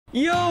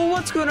Yo,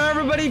 what's going on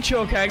everybody?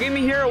 Chillcat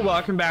Gaming here.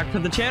 Welcome back to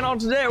the channel.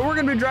 Today we're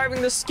going to be driving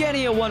the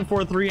Scania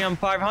 143M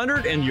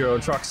 500 in Euro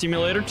Truck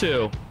Simulator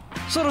 2.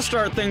 So to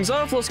start things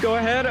off, let's go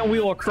ahead and we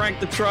will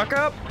crank the truck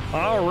up.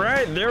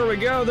 Alright, there we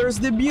go. There's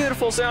the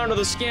beautiful sound of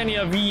the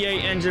Scania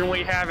V8 engine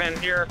we have in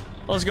here.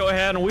 Let's go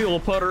ahead and we will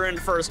put her in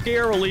first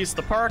gear, release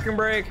the parking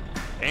brake,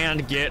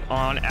 and get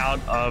on out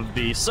of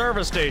the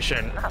service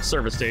station. Not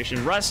service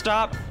station, rest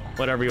stop,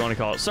 whatever you want to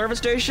call it. Service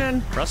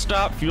station, rest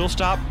stop, fuel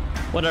stop,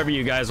 whatever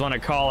you guys want to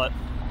call it.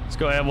 Let's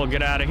go ahead, we'll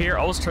get out of here.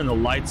 Oh, let's turn the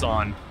lights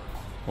on.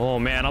 Oh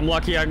man, I'm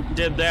lucky I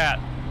did that.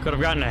 Could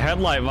have gotten a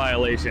headlight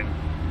violation.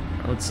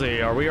 Let's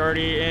see, are we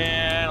already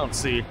in, let's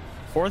see,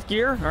 fourth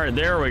gear? All right,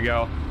 there we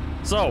go.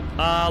 So,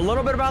 a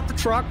little bit about the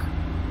truck.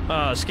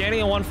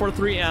 Scania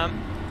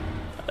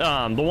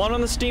 143M. The one on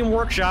the Steam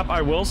Workshop,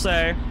 I will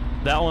say,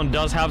 that one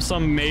does have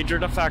some major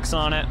defects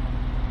on it.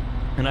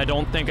 And I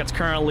don't think it's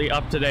currently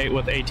up to date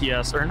with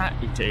ATS, or not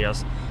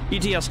ATS,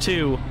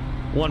 ETS2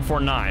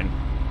 149.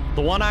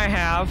 The one I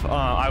have,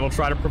 I will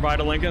try to provide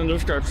a link in the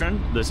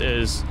description. This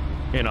is,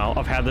 you know,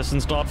 I've had this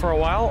installed for a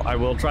while. I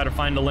will try to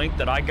find a link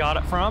that I got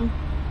it from,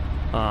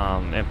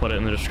 and put it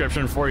in the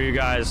description for you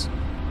guys.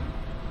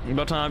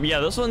 But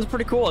yeah, this one's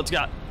pretty cool. It's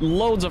got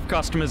loads of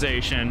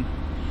customization.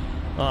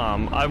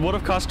 I would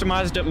have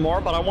customized it more,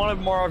 but I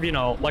wanted more of, you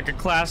know, like a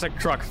classic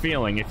truck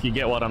feeling, if you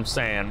get what I'm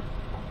saying.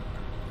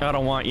 I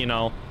don't want, you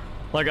know,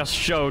 like a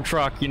show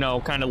truck, you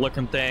know, kind of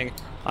looking thing.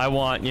 I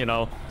want, you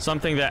know,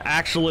 something that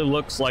actually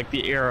looks like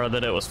the era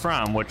that it was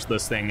from, which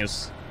this thing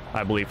is,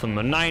 I believe, from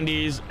the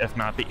 90s, if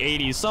not the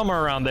 80s,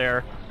 somewhere around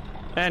there.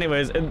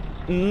 Anyways, in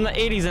the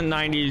 80s and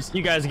 90s,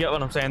 you guys get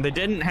what I'm saying. They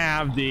didn't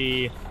have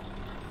the,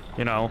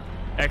 you know,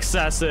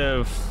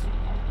 excessive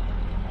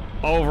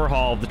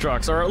overhaul of the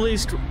trucks, or at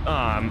least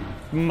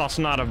must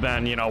not have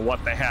been, you know,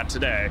 what they had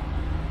today,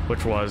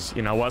 which was,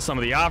 you know, what some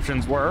of the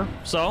options were.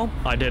 So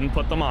I didn't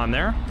put them on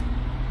there.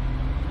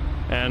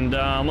 And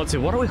let's see,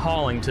 what are we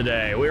hauling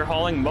today? We're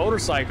hauling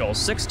motorcycles,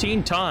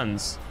 16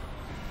 tons.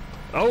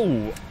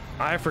 Oh,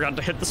 I forgot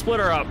to hit the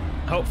splitter up.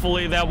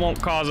 Hopefully that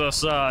won't cause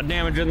us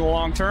damage in the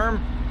long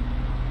term.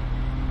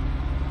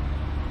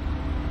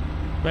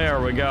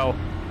 There we go.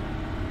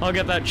 I'll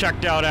get that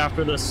checked out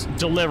after this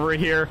delivery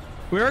here.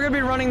 We are going to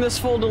be running this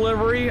full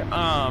delivery.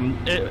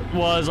 It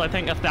was, I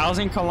think,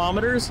 1,000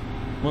 kilometers.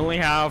 We only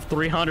have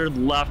 300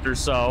 left or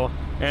so,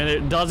 and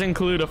it does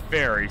include a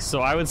ferry.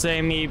 So I would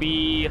say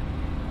maybe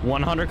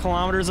 100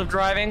 kilometers of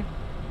driving.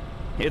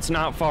 It's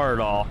not far at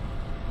all.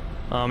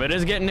 It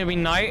is getting to be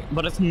night,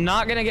 but it's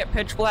not going to get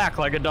pitch black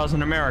like it does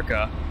in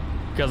America,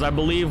 because I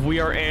believe we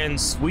are in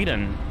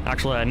Sweden.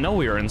 Actually, I know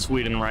we are in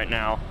Sweden right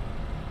now.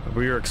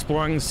 We are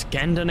exploring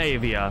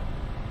Scandinavia.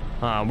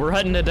 We're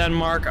heading to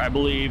Denmark, I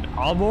believe.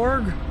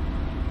 Aalborg?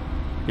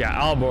 Yeah,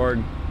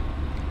 Aalborg.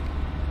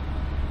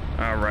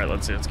 All right,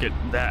 let's see. Let's get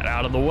that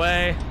out of the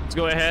way. Let's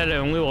go ahead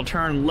and we will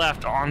turn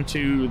left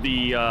onto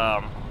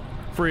the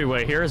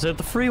freeway here. Is it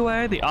the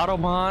freeway? The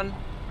Autobahn?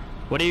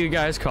 What do you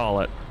guys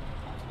call it?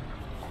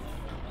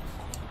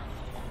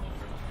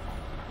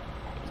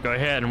 Let's go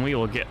ahead and we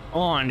will get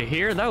on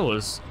here.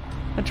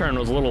 That turn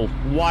was a little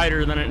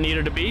wider than it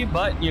needed to be,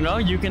 but you know,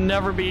 you can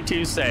never be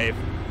too safe.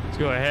 Let's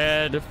go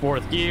ahead,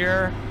 fourth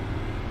gear.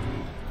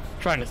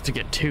 Trying not to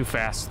get too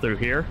fast through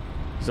here.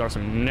 These are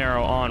some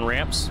narrow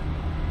on-ramps.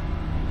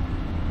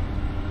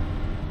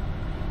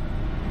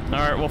 All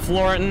right, we'll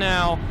floor it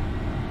now.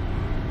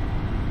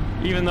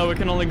 Even though we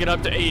can only get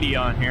up to 80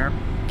 on here.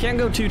 Can't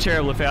go too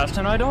terribly fast,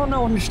 and I don't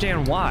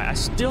understand why. I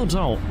still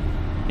don't.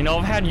 You know,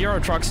 I've had Euro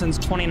Truck since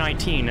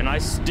 2019, and I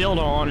still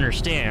don't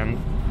understand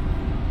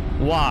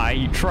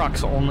why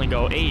trucks only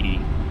go 80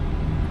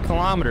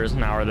 kilometers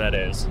an hour, that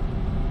is.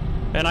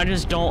 And I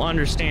just don't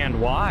understand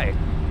why.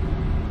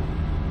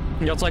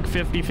 You know, it's like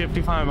 50,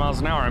 55 miles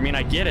an hour. I mean,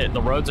 I get it,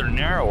 the roads are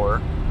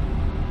narrower,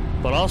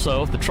 but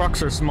also if the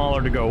trucks are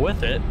smaller to go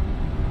with it,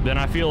 then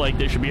I feel like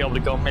they should be able to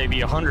go maybe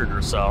 100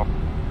 or so.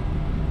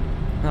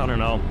 I don't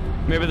know.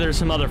 Maybe there's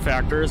some other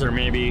factors, or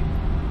maybe,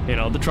 you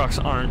know, the trucks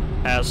aren't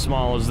as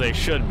small as they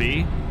should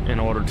be in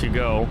order to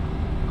go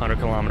 100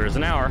 kilometers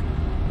an hour.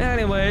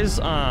 Anyways,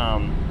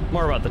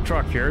 more about the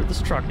truck here.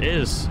 This truck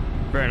is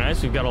very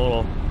nice. We've got a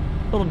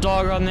little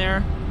dog on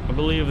there. I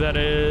believe that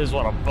is,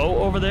 what, a boat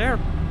over there?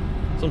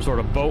 Some sort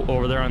of boat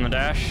over there on the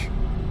dash.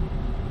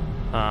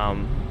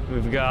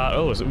 We've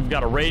got, so we've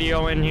got a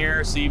radio in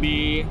here,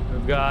 CB.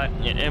 We've got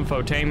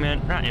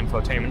infotainment, not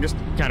infotainment, just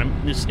kind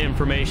of just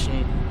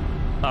information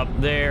up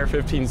there,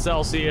 15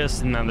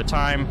 Celsius, and then the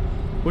time,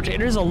 which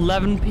it is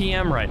 11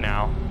 p.m. right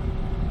now.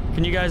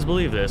 Can you guys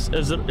believe this?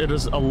 It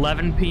is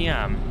 11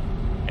 p.m.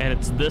 and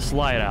it's this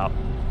light out.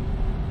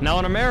 Now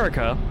in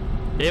America,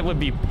 it would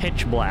be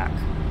pitch black.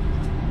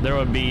 There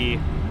would be,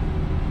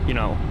 you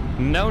know,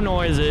 no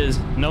noises,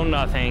 no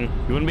nothing.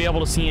 You wouldn't be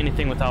able to see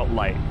anything without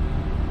light.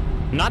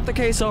 Not the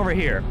case over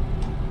here,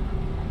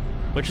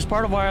 which is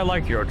part of why I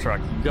like Euro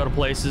Truck. You go to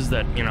places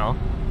that, you know,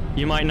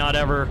 you might not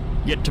ever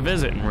get to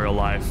visit in real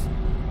life.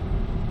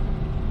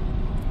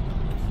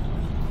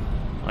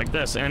 like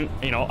this. And,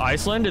 you know,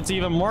 Iceland, it's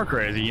even more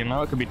crazy, you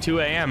know? It could be 2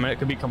 a.m. and it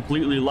could be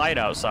completely light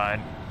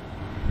outside.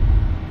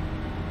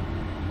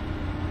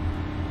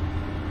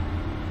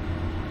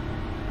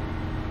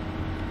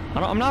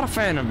 I'm not a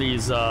fan of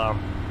these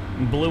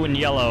blue and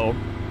yellow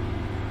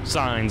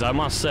signs, I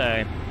must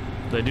say.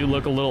 They do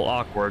look a little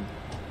awkward.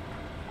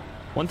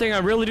 One thing I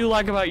really do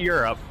like about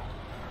Europe,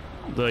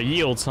 the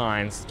yield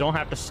signs. Don't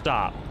have to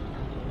stop,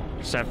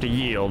 just have to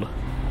yield.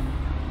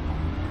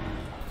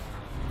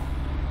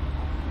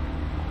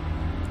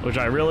 Which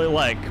I really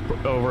like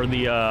over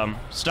the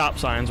stop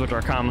signs, which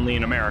are commonly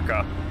in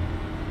America.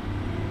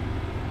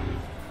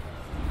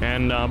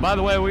 And by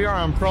the way, we are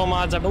on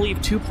promods, I believe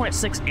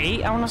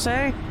 2.68, I want to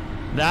say.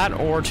 That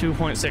or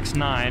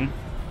 2.69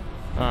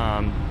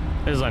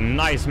 is a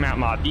nice map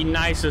mod, the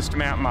nicest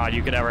map mod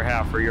you could ever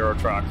have for Euro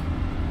Truck.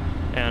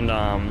 And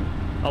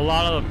a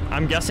lot of,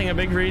 I'm guessing a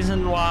big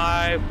reason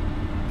why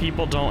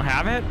people don't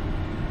have it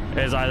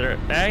is either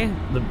A,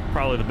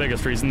 probably the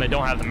biggest reason, they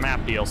don't have the map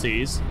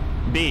DLCs.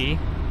 B,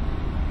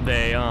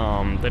 they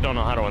don't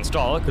know how to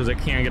install it because it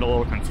can get a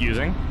little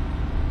confusing.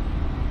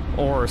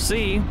 Or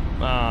C,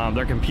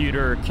 their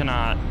computer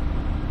cannot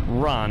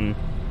run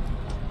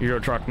Euro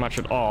Truck much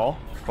at all.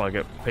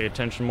 Probably pay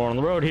attention more on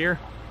the road here.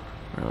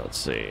 Let's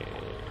see.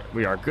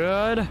 We are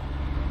good.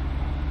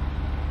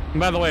 And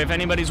by the way, if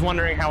anybody's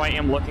wondering how I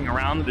am looking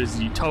around, this is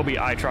the Tobii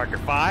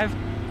iTracker 5.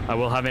 I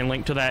will have a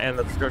link to that in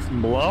the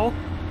description below.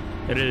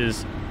 It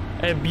is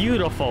a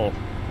beautiful,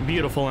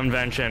 beautiful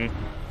invention.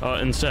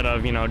 Instead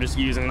of, you know, just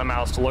using the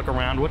mouse to look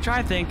around, which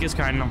I think is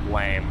kind of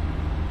lame.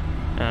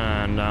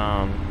 And,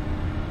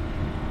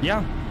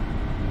 yeah.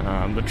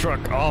 The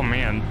truck, oh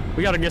man.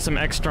 We gotta get some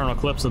external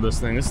clips of this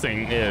thing. This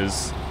thing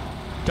is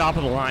top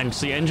of the line.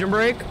 See, engine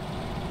brake?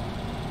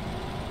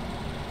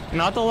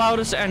 Not the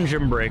loudest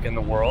engine brake in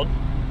the world.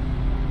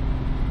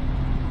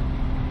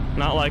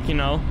 Not like, you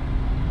know,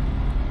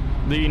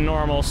 the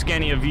normal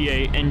Scania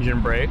V8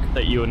 engine brake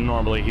that you would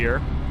normally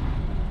hear.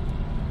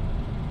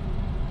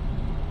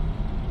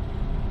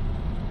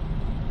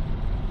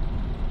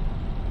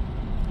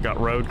 Got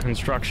road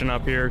construction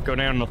up here. Go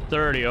down to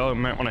 30. Oh, we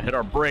might want to hit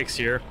our brakes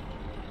here.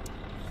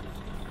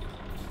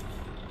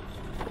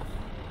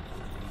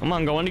 Come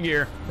on, go into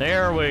gear.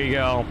 There we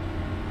go.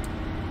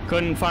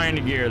 Couldn't find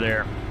a gear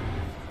there.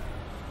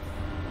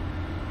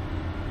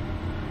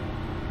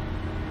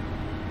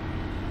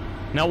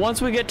 Now,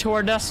 once we get to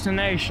our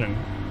destination,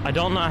 I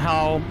don't know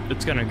how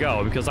it's gonna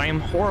go because I am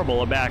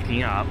horrible at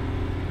backing up.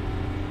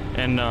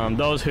 And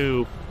those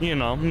who, you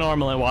know,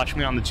 normally watch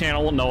me on the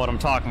channel will know what I'm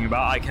talking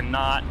about. I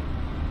cannot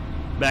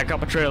back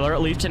up a trailer,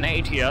 at least in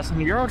ATS. In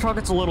Euro Truck,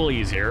 it's a little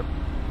easier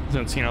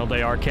since, you know,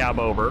 they are cab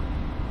over.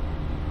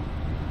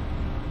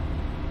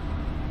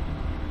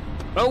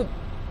 Oh!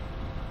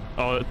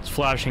 Oh, it's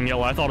flashing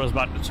yellow. I thought it was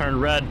about to turn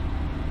red.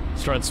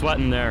 Started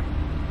sweating there.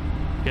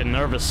 Getting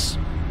nervous.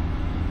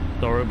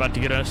 Thought we were about to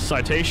get a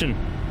citation.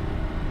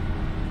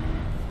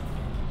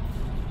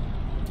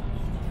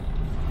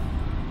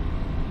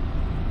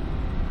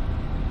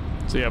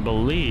 See, I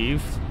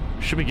believe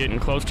should be getting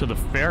close to the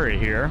ferry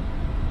here.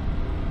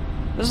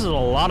 This is a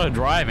lot of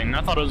driving.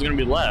 I thought it was going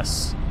to be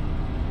less.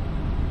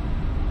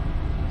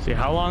 See,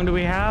 how long do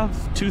we have?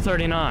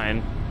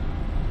 2:39.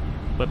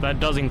 But that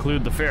does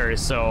include the ferry,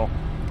 so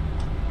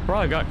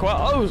probably got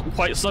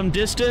quite some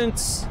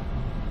distance.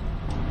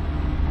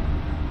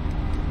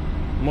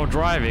 More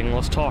driving,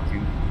 less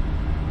talking.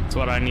 That's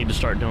what I need to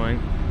start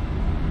doing.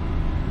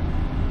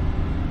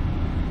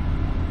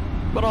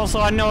 But also,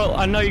 I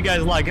know you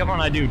guys like it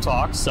when I do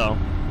talk, so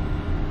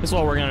this is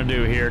what we're gonna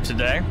do here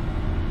today.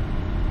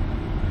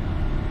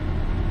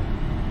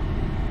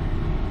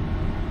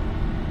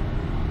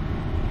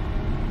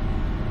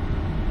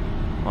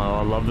 Oh,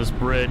 I love this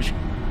bridge.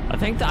 I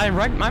think that I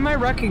might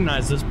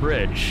recognize this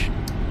bridge.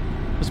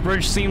 This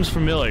bridge seems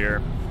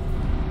familiar.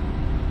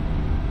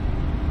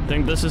 I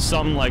think this is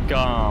something like,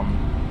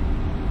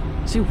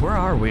 see, where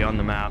are we on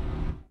the map?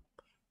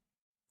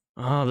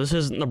 Oh, this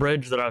isn't the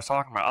bridge that I was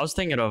talking about. I was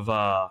thinking of,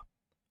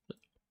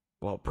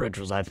 what bridge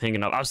was I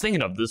thinking of? I was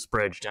thinking of this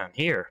bridge down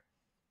here.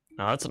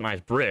 Now, that's a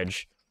nice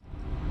bridge.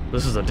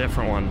 This is a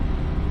different one.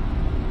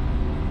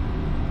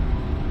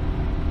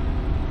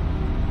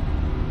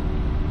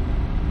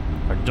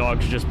 Our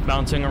dog's just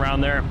bouncing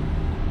around there.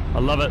 I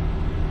love it.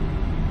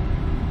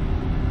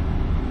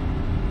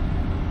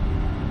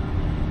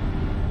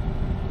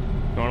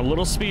 Going a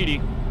little speedy.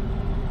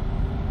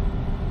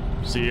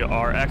 See,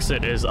 our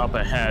exit is up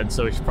ahead,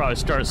 so we should probably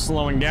start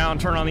slowing down,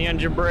 turn on the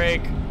engine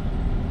brake.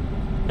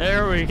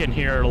 There we can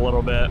hear it a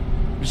little bit.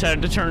 Just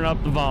had to turn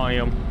up the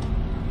volume.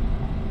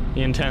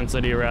 The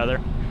intensity, rather.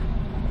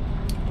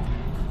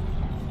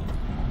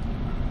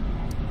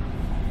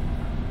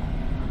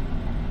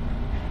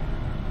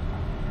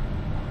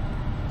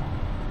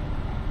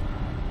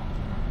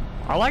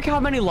 I like how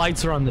many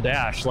lights are on the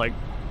dash, like,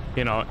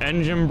 you know,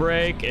 engine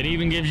brake. It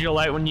even gives you a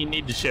light when you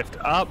need to shift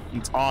up.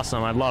 It's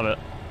awesome, I love it.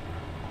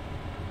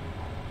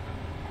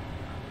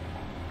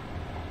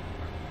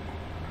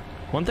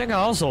 One thing I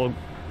also,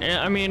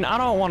 I mean, I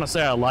don't want to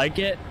say I like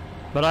it,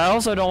 but I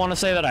also don't want to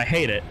say that I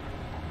hate it,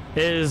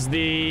 is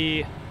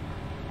the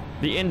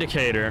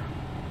indicator.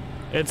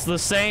 It's the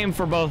same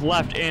for both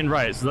left and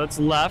right. So that's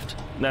left,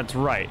 that's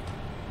right.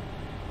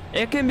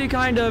 It can be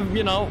kind of,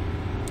 you know,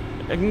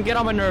 it can get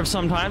on my nerves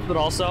sometimes, but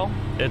also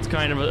it's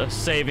kind of a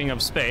saving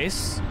of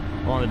space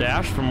on the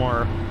dash for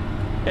more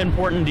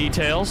important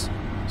details.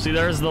 See,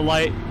 there's the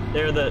light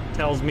there that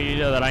tells me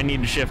that I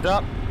need to shift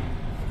up.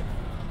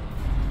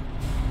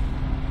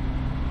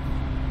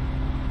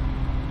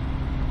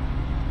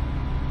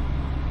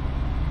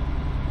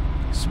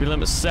 Speed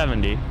limit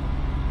 70.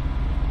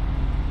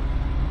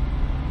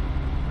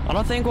 I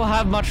don't think we'll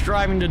have much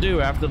driving to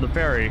do after the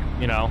ferry,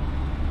 you know.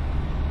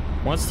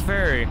 Once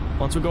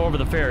we go over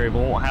the ferry, we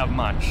won't have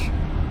much.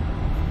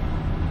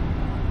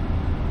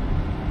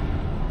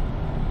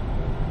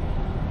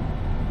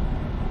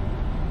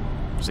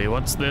 See,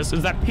 what's this?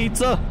 Is that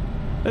pizza?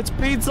 It's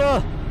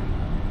pizza!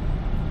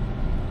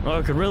 Oh,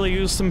 I could really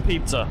use some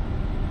pizza.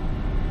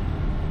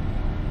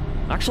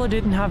 Actually, I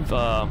didn't have,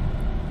 I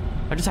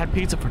just had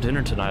pizza for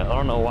dinner tonight. I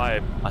don't know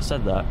why I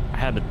said that. I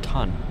had a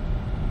ton.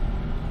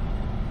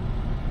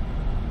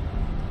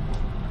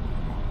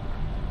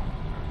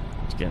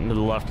 Let's get into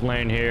the left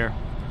lane here.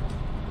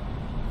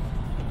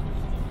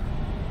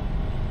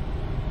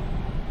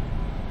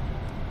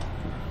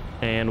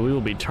 And we will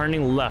be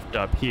turning left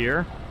up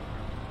here.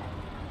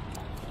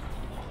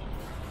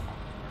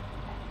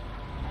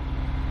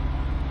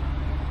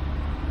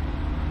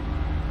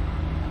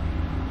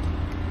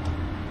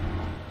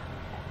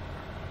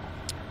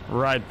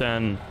 Right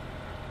then.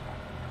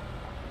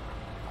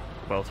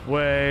 Both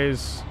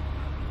ways.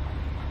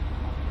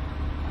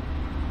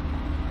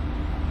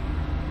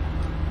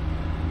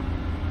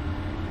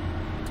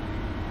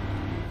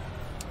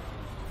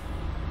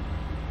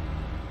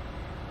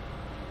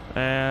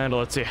 And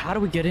let's see, how do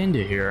we get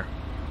into here?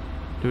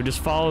 Do we just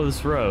follow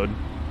this road?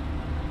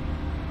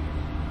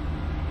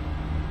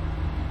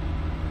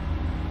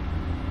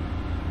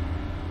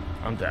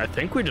 I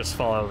think we just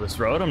follow this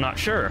road, I'm not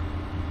sure.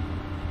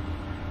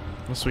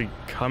 Unless we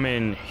come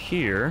in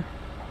here.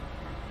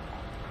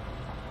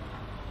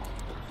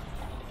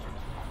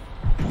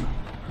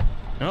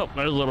 Oh,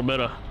 there's a little bit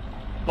of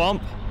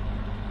bump.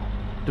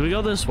 Do we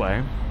go this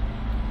way?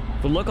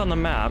 If we look on the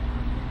map,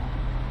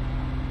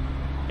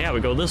 yeah, we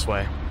go this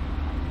way.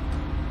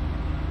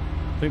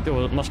 I think there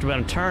must have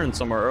been a turn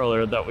somewhere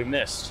earlier that we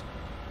missed.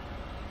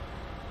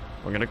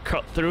 We're gonna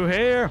cut through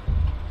here.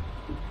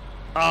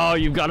 Oh,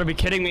 you've got to be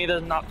kidding me!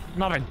 There's not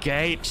a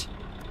gate.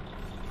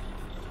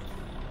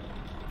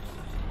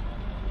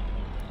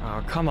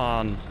 Oh, come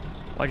on.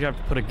 Why'd you have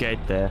to put a gate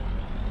there?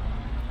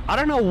 I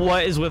don't know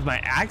what is with my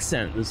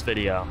accent in this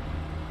video.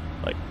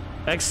 Like,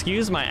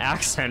 excuse my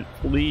accent,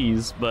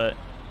 please, but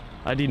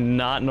I do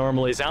not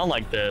normally sound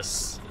like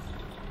this.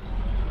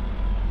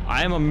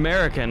 I am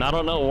American. I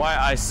don't know why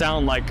I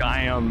sound like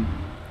I am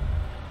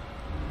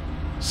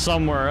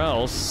somewhere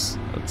else.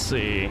 Let's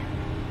see.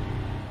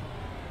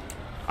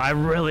 I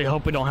really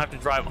hope we don't have to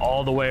drive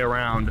all the way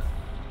around.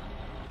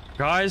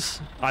 Guys,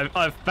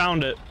 I've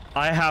found it.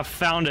 I have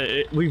found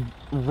it. We've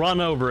run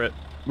over it.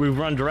 We've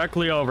run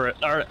directly over it.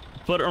 All right,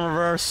 put it in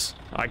reverse.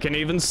 I can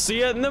even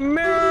see it in the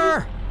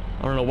mirror.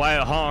 I don't know why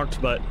I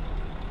honked, but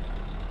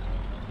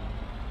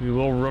we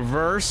will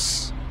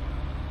reverse.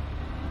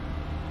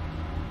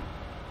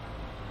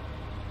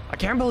 I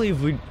can't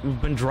believe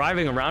we've been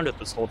driving around it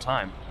this whole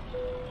time.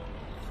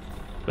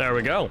 There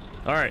we go.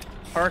 All right,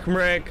 park and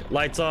brake,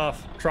 lights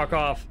off, truck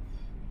off.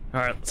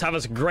 All right, let's have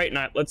us a great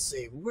night. Let's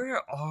see, we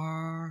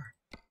are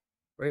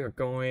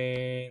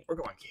going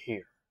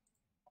here.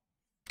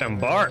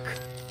 Embark.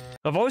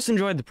 I've always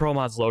enjoyed the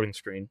promods loading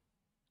screen.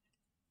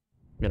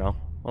 You know,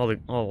 all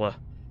the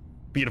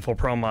beautiful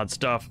promod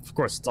stuff. Of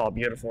course, it's all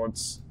beautiful.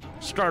 It's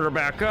starter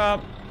back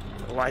up,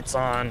 lights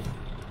on.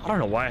 I don't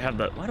know why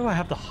why do I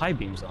have the high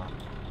beams on?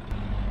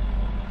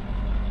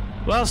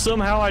 Well,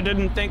 somehow I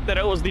didn't think that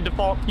it was the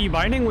default key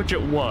binding, which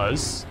it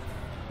was.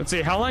 Let's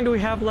see, how long do we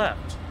have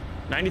left?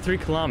 93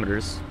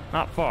 kilometers,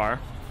 not far.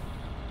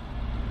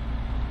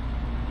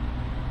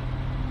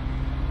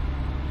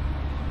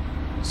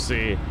 Let's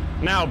see.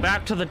 Now,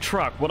 back to the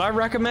truck. Would I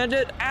recommend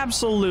it?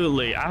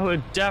 Absolutely. I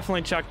would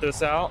definitely check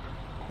this out.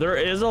 There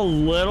is a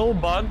little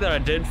bug that I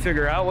did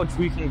figure out, which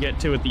we can get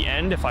to at the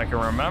end if I can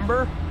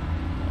remember.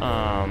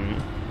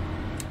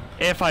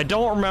 If I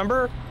don't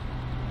remember,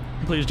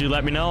 please do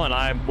let me know, and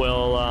I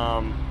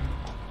will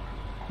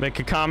make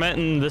a comment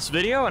in this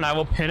video, and I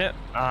will pin it,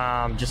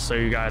 just so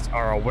you guys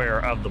are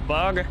aware of the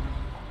bug.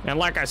 And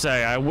like I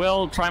say, I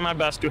will try my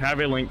best to have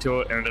a link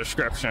to it in the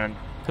description,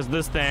 because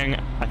this thing,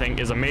 I think,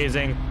 is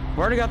amazing. We've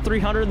already got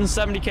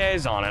 370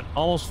 Ks on it,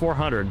 almost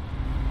 400.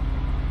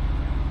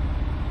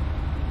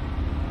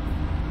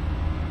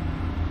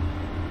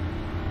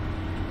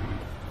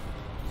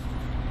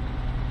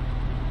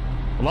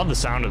 I love the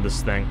sound of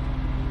this thing.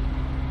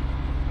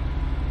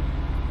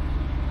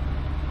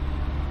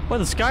 Well,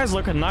 the sky's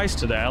looking nice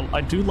today.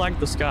 I do like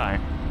the sky.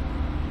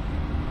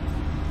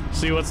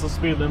 See, what's the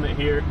speed limit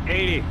here?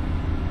 80.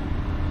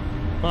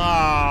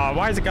 Ah,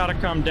 why's it gotta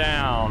come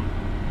down?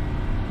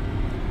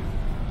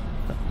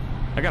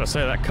 I gotta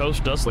say, that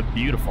coast does look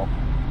beautiful.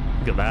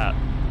 Look at that.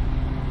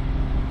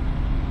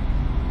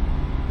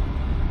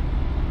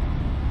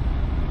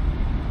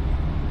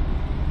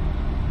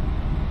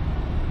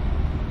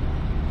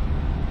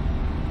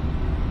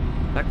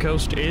 That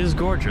coast is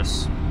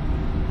gorgeous,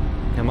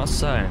 I must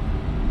say.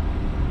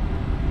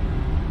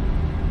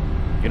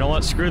 You know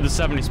what? Screw the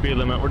 70 speed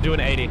limit. We're doing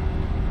 80.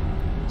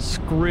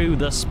 Screw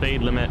the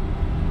speed limit.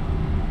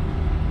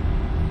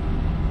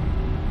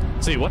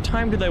 Let's see, what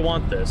time do they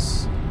want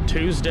this?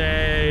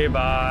 Tuesday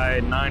by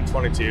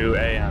 9:22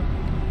 a.m.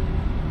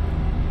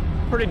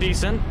 Pretty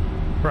decent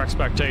for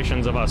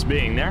expectations of us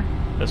being there,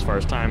 as far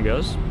as time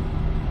goes.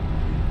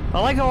 I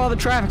like how all the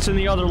traffic's in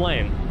the other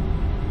lane.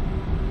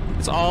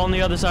 It's all on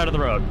the other side of the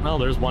road. Well,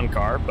 there's one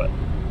car, but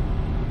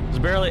there's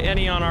barely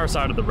any on our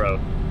side of the road.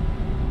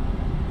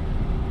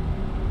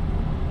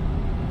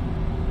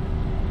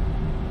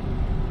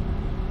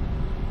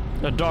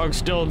 The dog's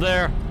still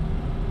there.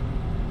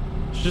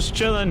 It's just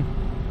chilling.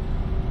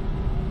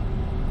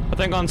 I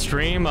think on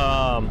stream,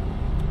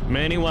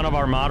 Manny, one of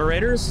our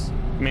moderators,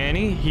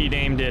 Manny, he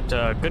named it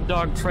Good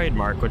Dog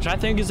Trademark, which I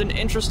think is an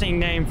interesting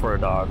name for a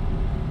dog.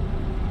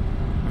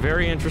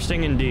 Very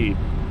interesting indeed.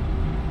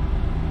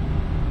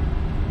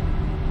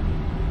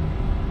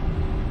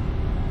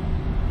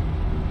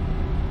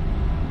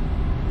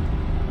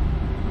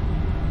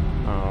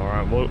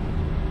 Alright,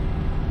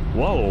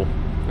 whoa.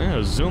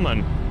 Yeah,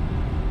 zooming.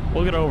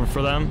 We'll get over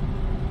for them.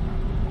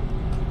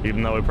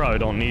 Even though we probably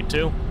don't need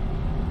to.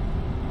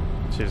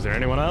 See, is there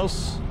anyone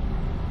else?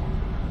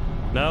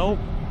 No?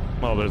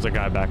 Well, there's a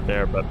guy back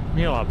there, but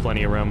he'll have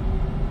plenty of room.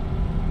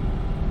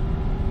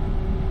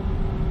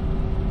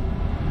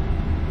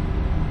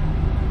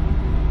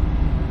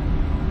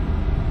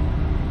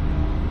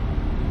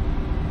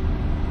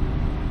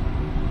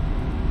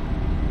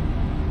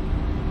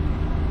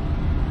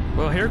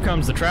 Well, here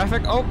comes the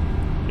traffic. Oh,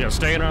 yeah,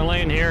 stay in our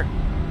lane here.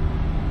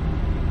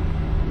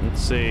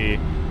 Let's see.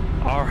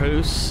 Our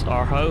house,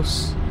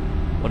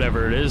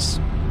 whatever it is.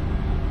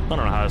 I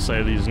don't know how to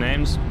say these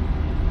names.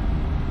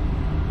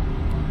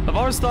 I've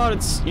always thought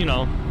it's, you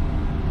know,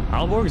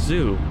 Aalborg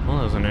Zoo. Well,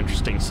 that was an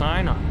interesting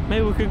sign.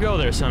 Maybe we could go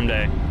there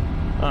someday.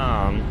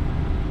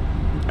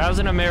 As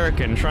an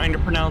American, trying to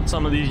pronounce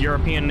some of these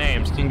European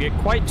names can get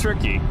quite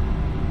tricky.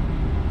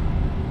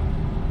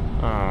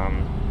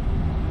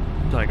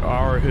 Like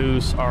our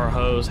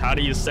house. How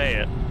do you say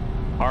it?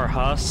 Our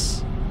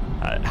hus.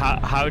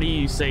 How do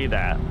you say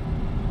that?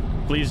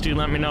 Please do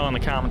let me know in the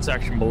comment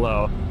section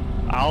below.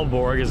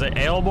 Aalborg, is it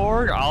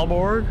Aalborg?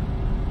 Aalborg?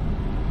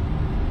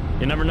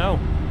 You never know.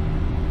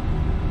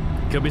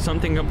 Could be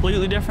something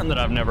completely different that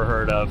I've never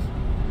heard of.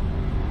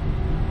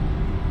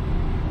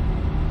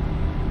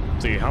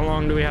 Let's see, how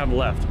long do we have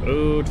left?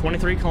 Oh,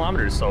 23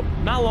 kilometers, so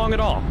not long at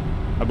all.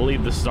 I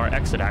believe this is our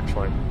exit,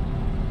 actually.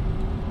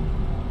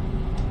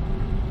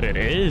 It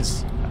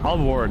is.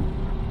 Aalborg.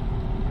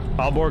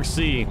 Aalborg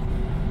C.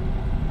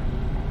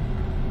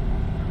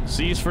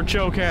 C is for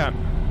Chillcat.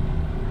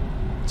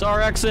 It's our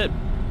exit.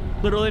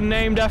 Literally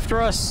named after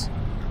us.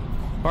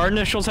 Our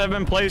initials have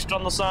been placed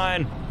on the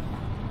sign.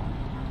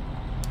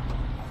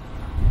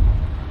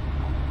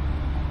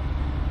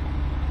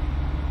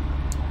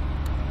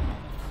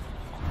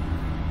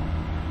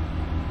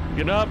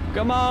 Get up,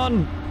 come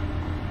on.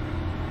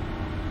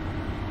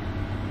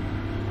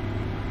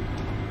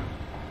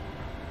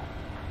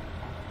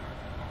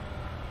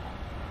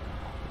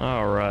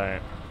 All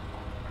right.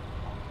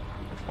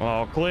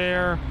 All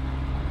clear.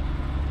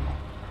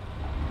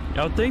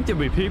 I would think there'd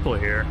be people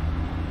here.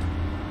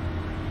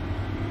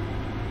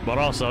 But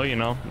also, you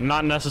know,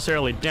 not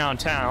necessarily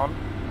downtown.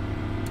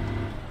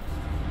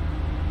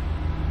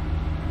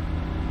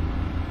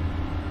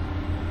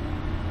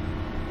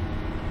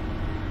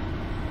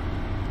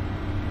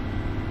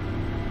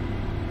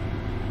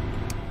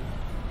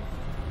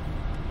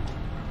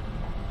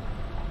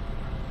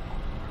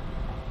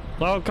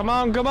 Oh, come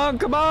on, come on,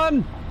 come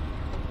on!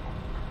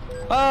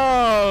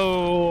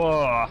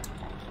 Oh!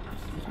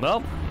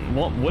 Well,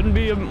 wouldn't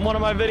be one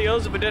of my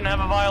videos if we didn't have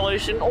a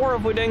violation, or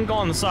if we didn't go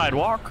on the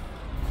sidewalk.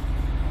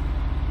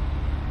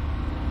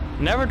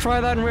 Never try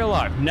that in real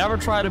life. Never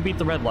try to beat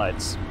the red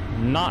lights.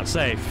 Not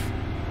safe.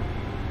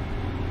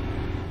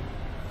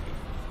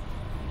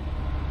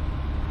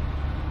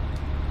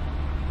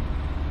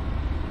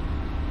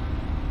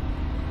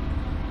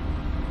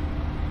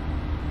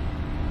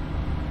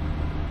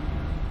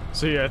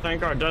 See, I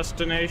think our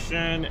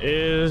destination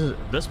is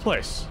this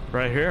place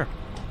right here.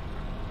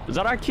 Is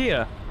that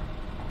IKEA?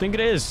 I think it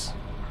is.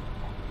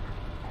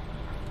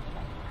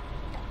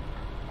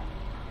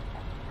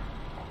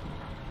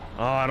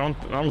 Oh, I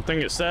don't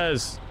think it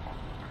says.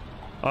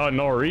 Oh,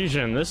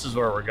 Norwegian. This is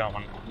where we're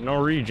going.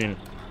 Norwegian.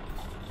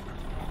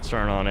 Let's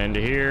turn on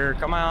into here.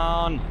 Come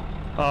on.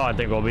 Oh, I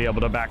think we'll be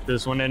able to back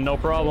this one in, no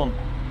problem.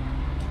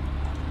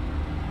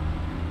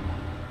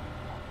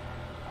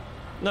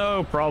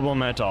 No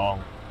problem at all.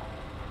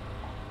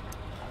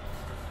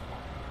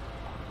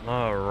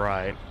 All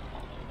right.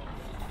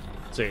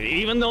 So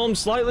even though I'm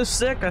slightly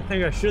sick, I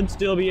think I should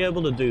still be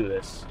able to do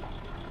this.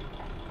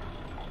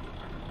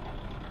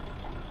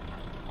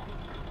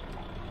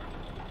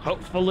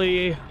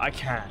 Hopefully, I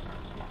can.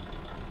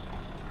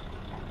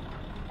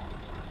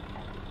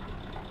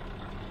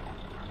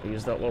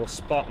 Use that little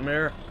spot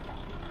mirror.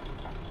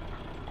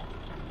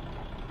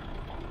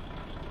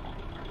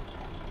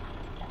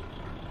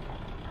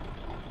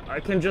 I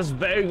can just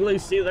vaguely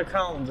see the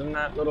cones in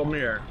that little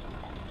mirror.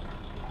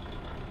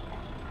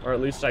 Or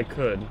at least I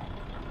could.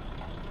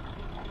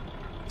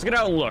 Let's get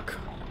out and look.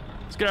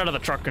 Let's get out of the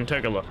truck and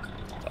take a look.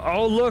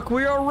 Oh, look,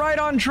 we are right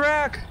on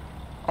track.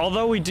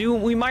 Although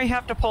we might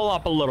have to pull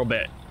up a little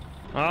bit.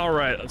 All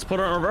right, let's put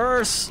it in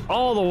reverse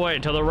all the way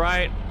to the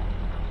right.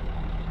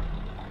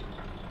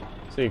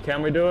 See,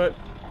 can we do it?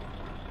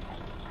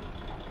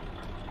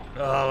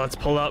 Oh, let's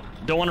pull up.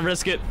 Don't want to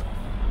risk it.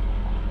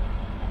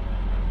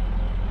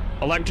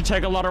 I like to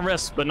take a lot of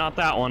risks, but not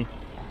that one.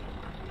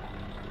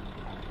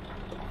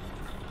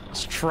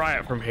 Let's try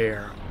it from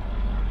here.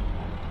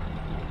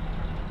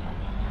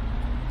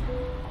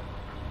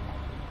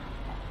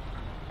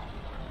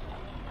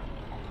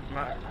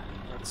 Alright,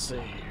 let's see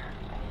here.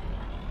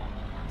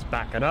 Let's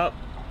back it up.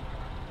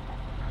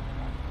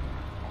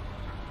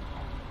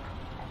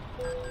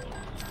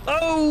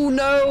 Oh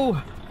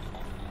no!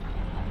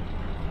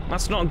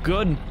 That's not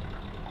good.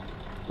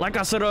 Like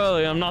I said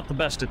earlier, I'm not the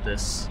best at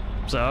this.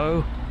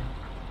 So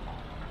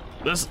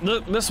this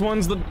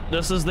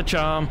is the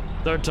charm.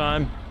 Third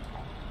time.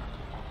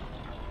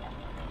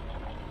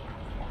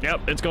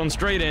 Yep, it's going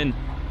straight in.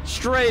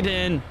 Straight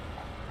in.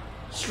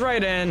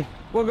 Straight in.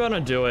 We're gonna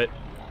do it.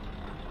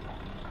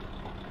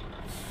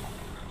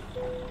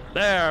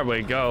 There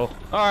we go.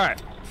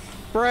 Alright.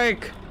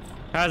 Brake.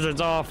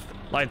 Hazards off.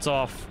 Lights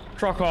off.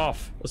 Truck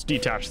off. Let's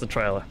detach the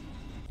trailer.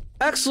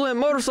 Excellent.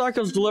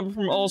 Motorcycles delivered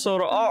from Oslo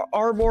to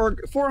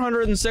Aalborg.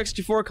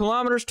 464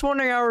 kilometers,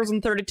 20 hours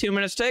and 32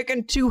 minutes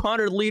taken,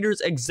 200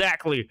 liters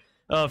exactly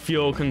of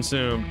fuel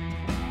consumed.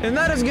 And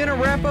that is gonna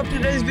wrap up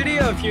today's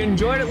video. If you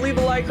enjoyed it, leave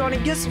a like on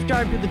it, get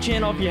subscribed to the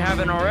channel if you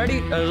haven't already.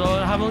 As well,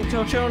 I have a link to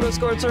our channel,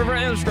 Discord server,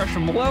 in the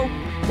description below.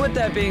 With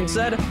that being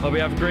said, hope you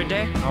have a great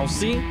day. I'll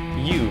see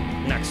you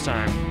next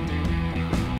time.